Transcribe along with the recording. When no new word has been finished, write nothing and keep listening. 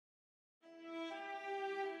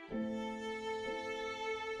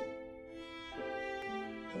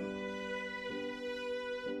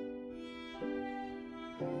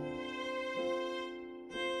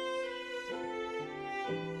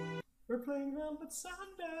We're playing Velvet Sundown.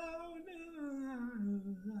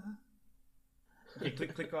 Okay,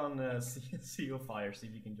 click on Sea of Fire. See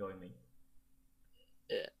if you can join me.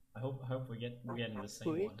 Yeah. I hope we're getting the same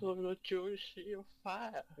We're one. gonna join Sea of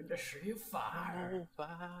Fire. In the Sea of Fire.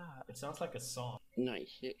 Fire. It sounds like a song.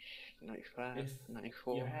 96, 95, If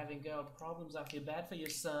 94. you're having girl problems, I feel bad for your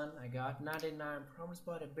son. I got 99 problems,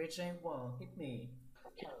 but a bitch ain't one. Hit me.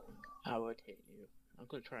 I would hit you. I'm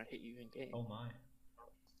gonna try and hit you in game. Oh my.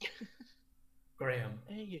 Graham.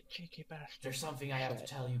 Hey, you cheeky bastard. There's something I have to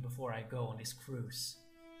tell you before I go on this cruise.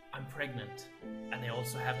 I'm pregnant, and I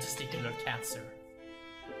also have testicular cancer.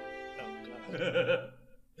 Oh god.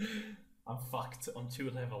 I'm fucked on 2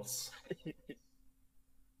 levels.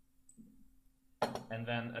 And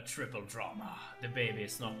then a triple drama. The baby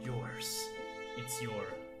is not yours. It's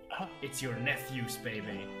your nephew's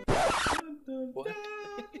baby. What?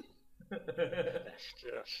 That's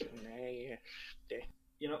just nasty.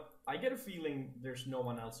 You know, I get a feeling there's no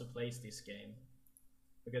one else who plays this game.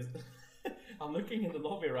 Because I'm looking in the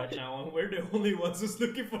lobby right now and we're the only ones who's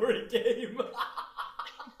looking for a game.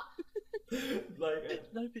 Like,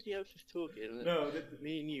 nobody else is talking. No,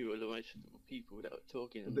 me and you are the most people that are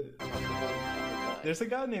talking. There's a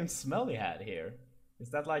guy named SmellyCube here. Is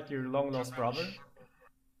that like your long lost brother?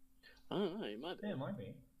 I don't know, it might be. Yeah, it might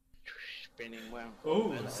be. Spinning round.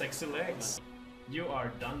 Oh, sexy legs. You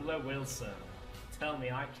are Dunla Wilson. Tell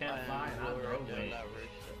me I can't fly and I'll go away.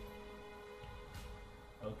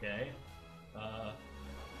 Okay.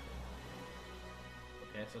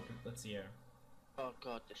 Okay, so let's see here. Oh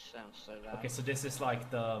god, this sounds so loud. Okay, so this is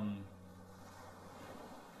like the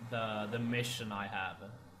mission I have.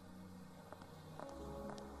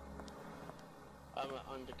 I'm an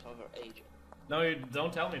undercover agent. No, you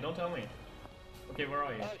don't tell me, don't tell me. Okay, where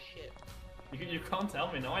are you? Oh shit. You can't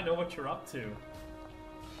tell me, now I know what you're up to.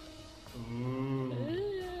 Ooh.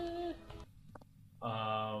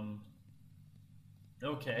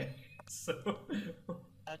 Okay, so...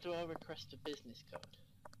 How do I request a business card?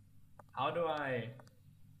 How do I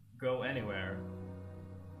go anywhere?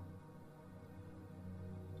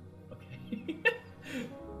 Okay.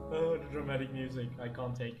 Oh, the dramatic music, I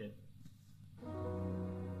can't take it.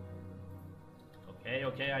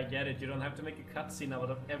 Okay, I get it. You don't have to make a cutscene out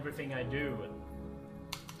of everything I do.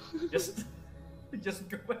 Just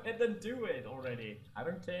go ahead and do it already. I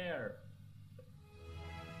don't care.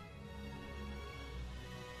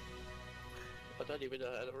 I don't even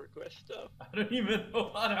know how to request stuff. I don't even know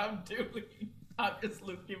what I'm doing. I'm just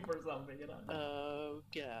looking for something, you know. Oh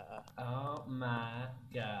god. Oh my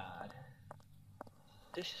god.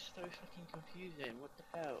 This is so fucking confusing. What the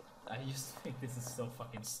hell? I used to think this is so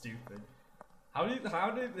fucking stupid.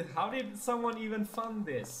 How did someone even fund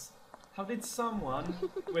this? How did someone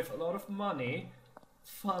with a lot of money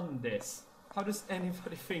fund this? How does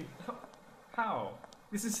anybody think? How?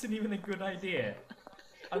 This isn't even a good idea.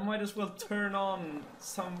 I might as well turn on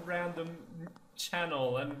some random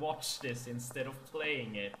channel and watch this instead of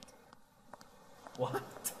playing it.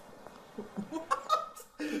 What? What?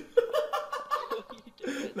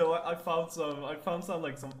 No, I found some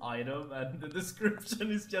like some item and the description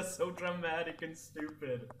is just so dramatic and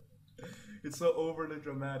stupid. It's so overly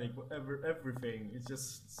dramatic. Everything is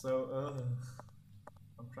just so.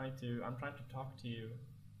 I'm trying to talk to you,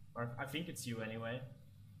 or I think it's you anyway.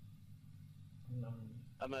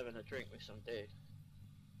 I'm having a drink with some dude.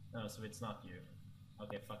 No, so it's not you.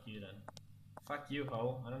 Okay, fuck you then. Fuck you,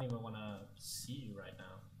 ho. I don't even want to see you right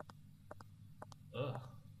now. Ugh.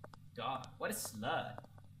 God, what a slut.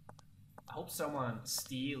 I hope someone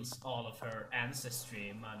steals all of her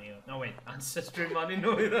ancestry money. No, wait, ancestry money?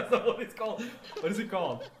 No, that's not what it's called. What is it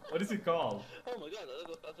called? What is it called? Oh my god,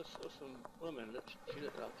 I just saw some woman. She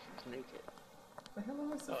looked like she was naked. What the hell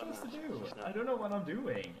am I supposed to do? she's not. I don't know what I'm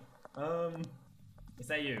doing. Is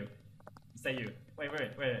that you? Is that you? Wait,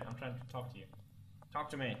 I'm trying to talk to you. Talk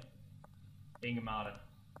to me. Ingmar.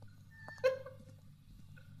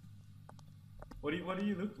 What do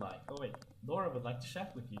you look like? Oh wait, Laura would like to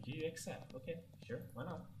chat with you. Do you accept? Okay, sure, why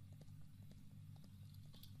not?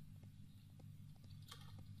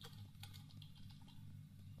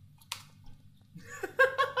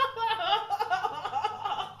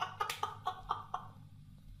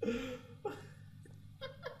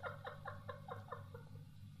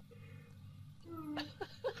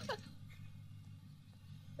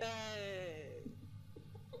 Hey!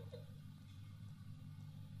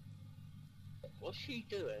 What's she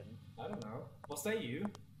doing? I don't know. Was that you?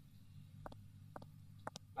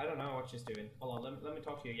 I don't know what she's doing. Hold on, let me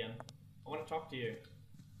talk to you again. I want to talk to you.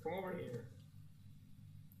 Come over here.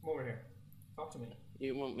 Come over here. Talk to me.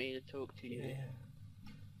 You want me to talk to you? Yeah.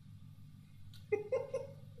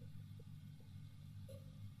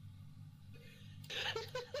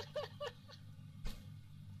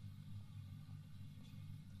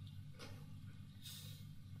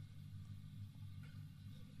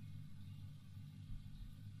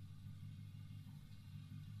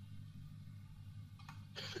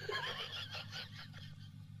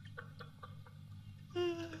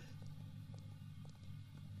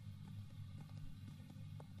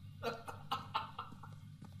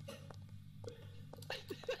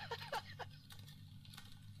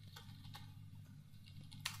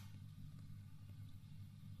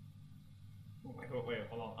 Wait,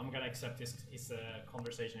 hold on. I'm gonna accept his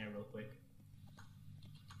conversation here real quick.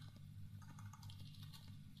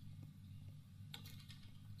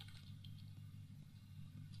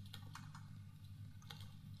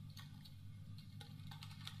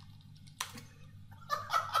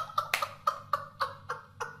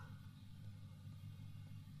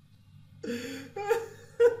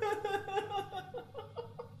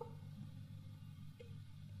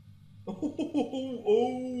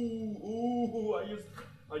 Oh,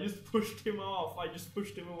 I just pushed him off. I just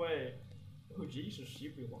pushed him away. Oh Jesus, you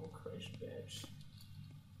be one crazy bitch.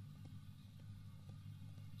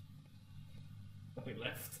 Oh, he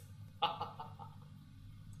left.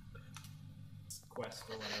 Quest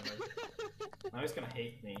or whatever. Now he's gonna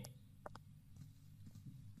hate me.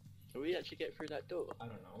 Can we actually get through that door? I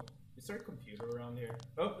don't know. Is there a computer around here?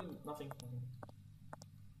 Oh, nothing.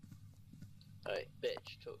 Alright,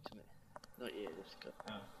 bitch, talk to me. Not you, this guy.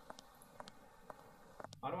 Oh.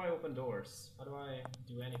 How do I open doors? How do I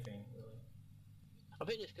do anything, really? I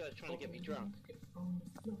think this guy's trying to get me drunk. Get on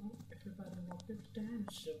the floor, everybody walk the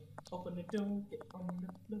dinosaur. Open the door, get on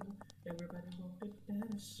the floor, everybody walk the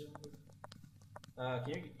dinosaur. Can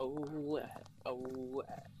you... Oh.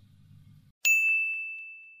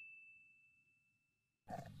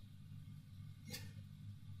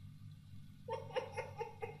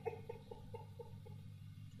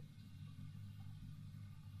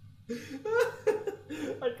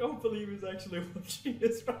 I can't believe he's actually watching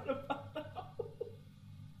this right about now.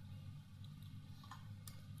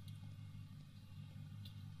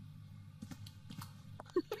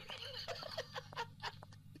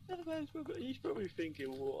 He's probably thinking,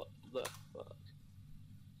 what the fuck?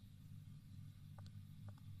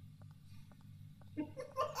 He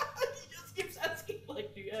just keeps asking,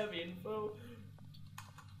 like, do you have info?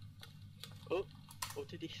 Oh, what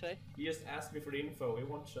did he say? He just asked me for the info, he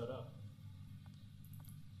won't shut up.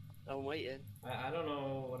 I'm waiting. I don't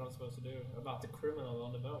know what I'm supposed to do about the criminal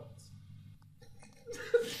on the boat.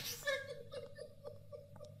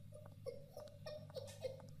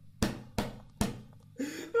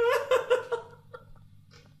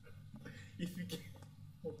 If you get,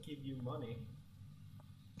 I'll give you money.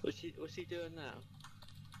 What's he doing now?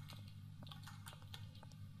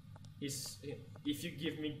 If you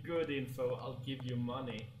give me good info, I'll give you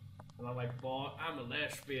money. And I'm like, boy, I'm a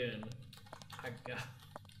lesbian. I got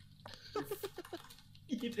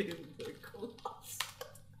eating the glass.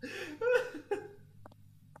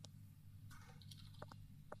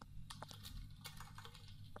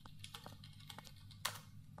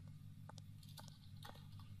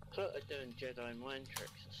 Sort of doing Jedi mind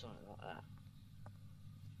tricks or something like that.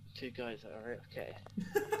 Two guys that are okay.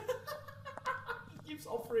 He keeps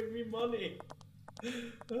offering me money.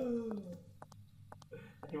 And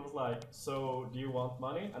he was like, so do you want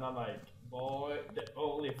money? And I'm like, boy, the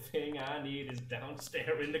only thing I need is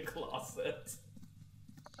downstairs in the closet.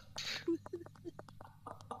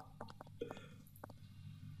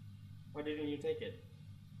 Why didn't you take it?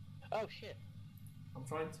 Oh shit. I'm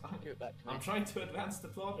trying Give it back to me. I'm trying to advance the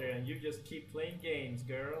plot here and you just keep playing games,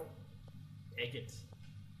 girl. Take it.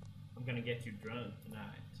 I'm gonna get you drunk tonight.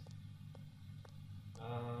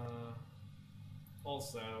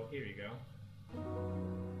 Also, here you go.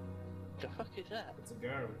 The fuck is that? It's a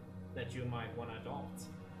girl that you might want to adopt.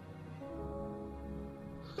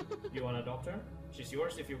 You want to adopt her? She's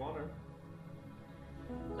yours if you want her.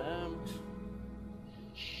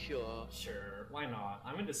 Sure. Sure, why not?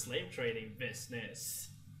 I'm in the slave trading business.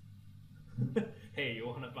 Hey, you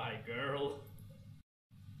want to buy a girl?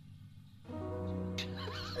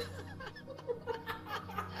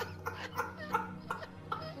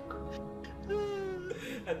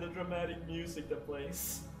 And the dramatic music that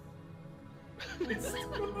plays. It's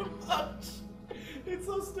too much. It's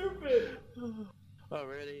so stupid. Oh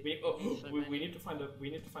really? We need to find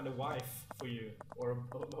a wife for you, or a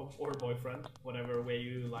boyfriend, whatever way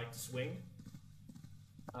you like to swing.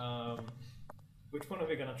 Which one are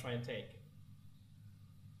we gonna try and take?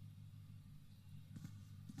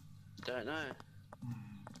 Don't know.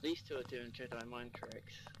 These two are doing Jedi mind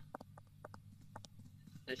tricks.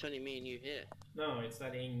 It's only me and you here. No, it's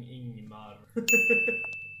that Ingmar.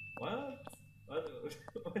 What?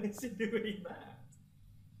 Why is he doing that?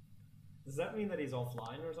 Does that mean that he's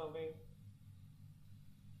offline or something?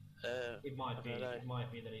 It might be. It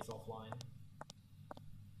might be that he's offline.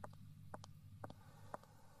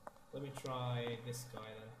 Let me try this guy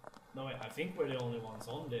then. No, wait, I think we're the only ones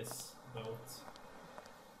on this boat.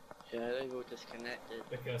 Yeah, they were disconnected.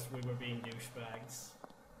 Because we were being douchebags.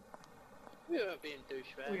 We weren't being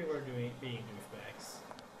douchebags. We were being douchebags.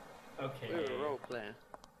 Okay. We were a role player.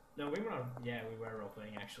 No, we were not. Yeah, we were role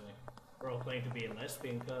playing actually. Role playing to be a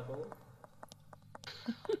lesbian couple.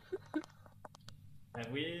 And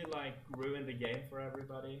we like ruined the game for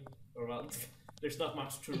everybody. Or well, there's not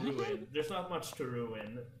much to ruin. There's not much to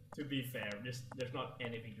ruin. To be fair, there's not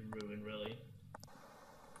anything to ruin really.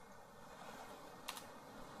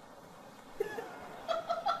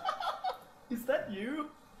 Is that you?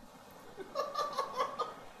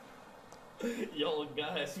 Yo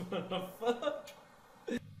guys, what the fuck?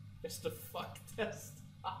 It's the fuck test.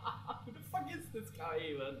 Who the fuck is this guy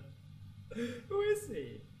even? Who is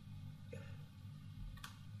he?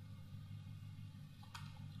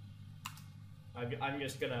 I'm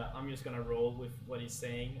just gonna roll with what he's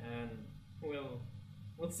saying, and we'll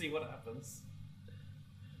see what happens.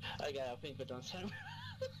 Okay, I think we're done. Sam.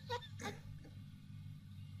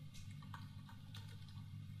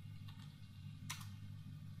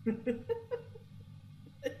 I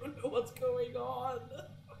don't know what's going on.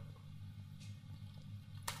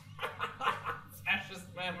 Fascist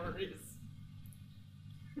memories.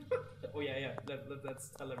 Oh yeah. Let's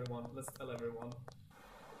tell everyone. Let's tell everyone.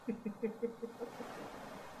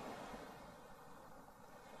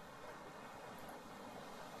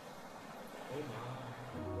 Oh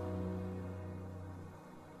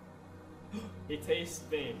my. He tastes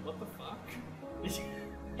me. What the fuck?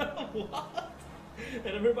 What?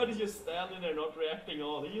 And everybody's just standing there not reacting at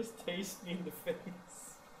all. He just tastes me in the face.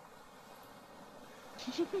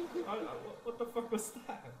 What the fuck was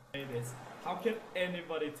that? How can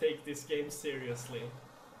anybody take this game seriously?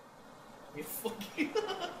 You fucking...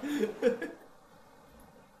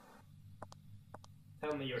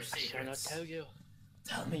 Tell me your secrets. I cannot tell you.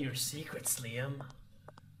 Tell me your secrets, Liam.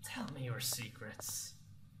 Tell me your secrets.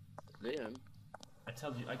 Liam? I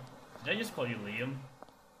told you, did I just call you Liam?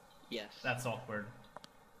 Yes. That's awkward.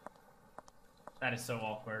 That is so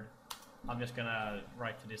awkward. I'm just gonna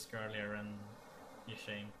write to this girl here and be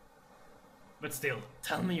ashamed. But still,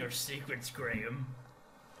 tell me your secrets, Graham.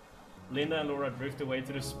 Linda and Laura drift away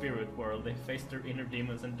to the spirit world. They face their inner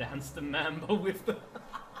demons and dance the mambo with them.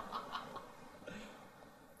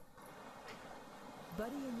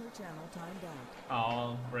 Buddy in your channel timed out.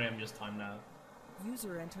 Oh, Graham just timed out.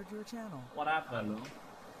 User entered your channel. What happened? Hello?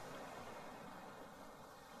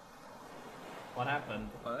 What happened?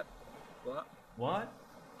 What? What? What?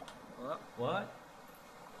 What?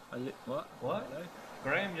 What? What? What? Hello?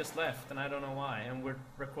 Graham just left and I don't know why, and we're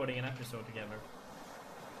recording an episode together.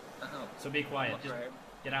 Oh. So be quiet. What, Just Graham?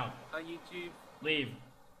 get out. YouTube. Leave.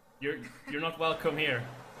 You're not welcome here.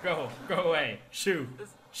 Go away. Shoo.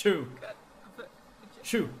 Shoo.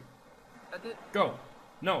 Shoo. Go.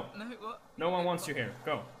 No. No, what? No one wants you here.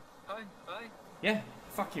 Go. Bye. Yeah.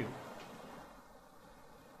 Fuck you.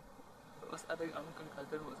 I don't know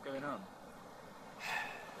what's going on.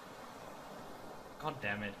 God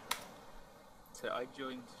damn it. So I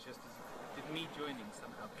joined just as... Did me joining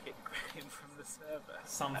somehow kick Graham from the server?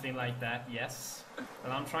 Something like that, yes.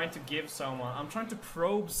 And I'm trying to give someone... I'm trying to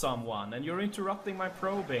probe someone, and you're interrupting my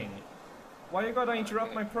probing. Why you gotta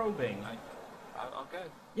interrupt my probing? I'll go.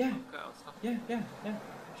 Yeah. I'll go. I'll stop. Yeah.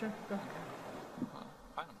 Sure, go.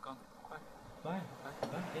 Fine, I'm gone. Bye. Bye.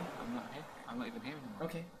 Bye. Yeah. I'm not here. I'm not even here anymore.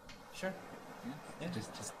 Okay. Sure. Yeah.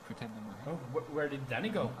 Just pretend I'm not here. Oh, where did Danny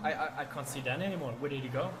go? I can't see Danny anymore. Where did he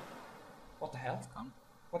go? What the hell? It's gone.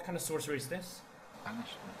 What kind of sorcery is this?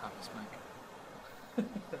 Vanished in a puff of smoke.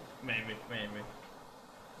 Maybe.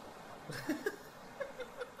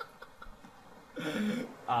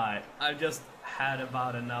 I've just had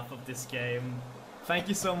about enough of this game. Thank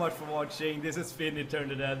you so much for watching. This has been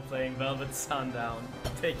ITTURNEDTHEDEAD playing Velvet Sundown.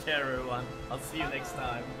 Take care, everyone. I'll see you next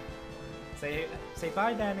time. Say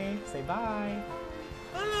bye, Danny. Say bye.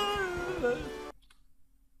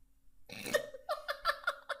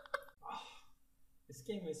 This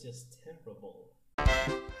game is just terrible.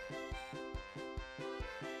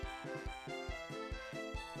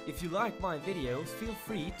 If you like my videos, feel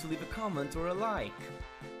free to leave a comment or a like.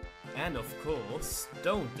 And of course,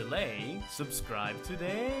 don't delay, subscribe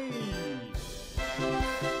today!